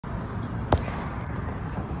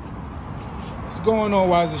going on,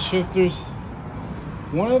 Wiser Shifters?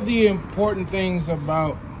 One of the important things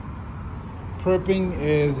about prepping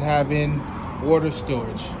is having water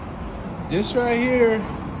storage. This right here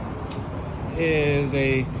is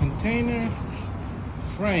a container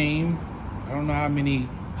frame. I don't know how many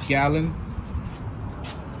gallon.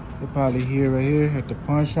 They're probably here, right here at the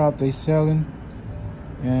pawn shop they selling.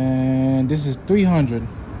 And this is 300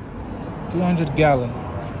 gallon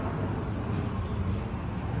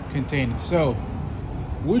container. So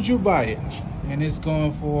would you buy it? And it's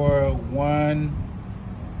going for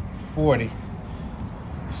 $140.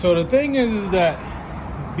 So the thing is that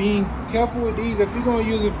being careful with these, if you're going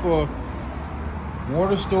to use it for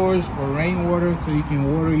water storage, for rainwater, so you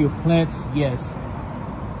can water your plants, yes.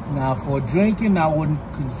 Now for drinking, I wouldn't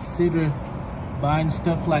consider buying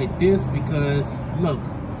stuff like this because look,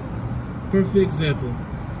 perfect example.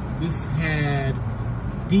 This had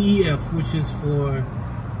DEF, which is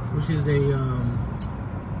a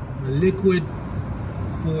liquid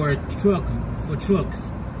for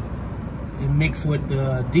trucks. It mixed with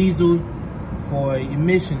the diesel for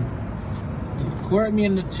emission. Correct me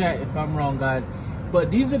in the chat if I'm wrong, guys.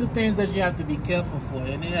 But these are the things that you have to be careful for,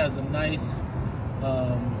 and it has a nice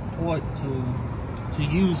port to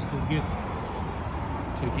use to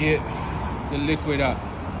get the liquid out.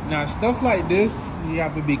 Now stuff like this, you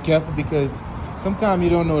have to be careful because sometimes you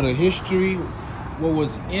don't know the history, what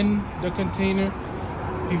was in the container.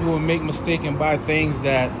 People will make mistake and buy things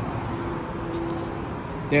that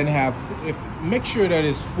didn't have. Make sure that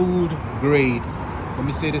it's food grade. Let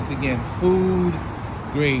me say this again, food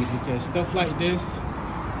grade, because stuff like this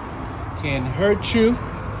can hurt you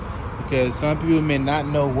because some people may not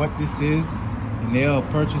know what this is and they'll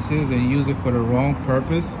purchase it and use it for the wrong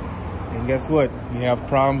purpose, and guess what, you have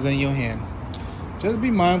problems in your hand. Just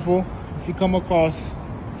be mindful. If you come across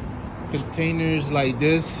containers like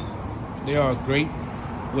this, they are a great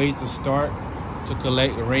way to start to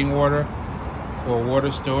collect rainwater for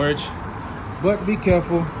water storage, but be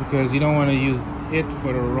careful because you don't want to use it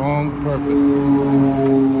for the wrong purpose.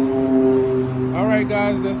 All right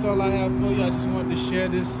guys, that's all I have for you. I just wanted to share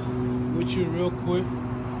this with you real quick.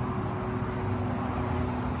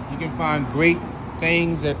 You can find great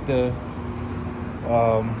things at the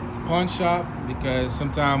pawn shop because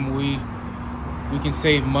sometimes we can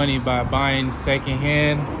save money by buying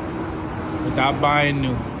secondhand without buying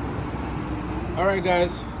new. All right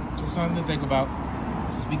guys, just something to think about.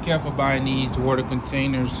 Just be careful buying these water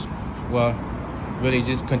containers. Well, really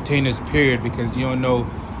just containers period, because you don't know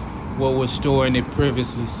what was stored in it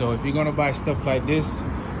previously. So if you're gonna buy stuff like this,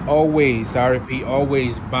 always, I repeat,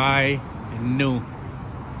 always buy new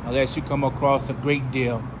unless you come across a great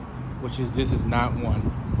deal, which is this is not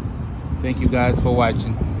one. Thank you guys for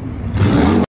watching.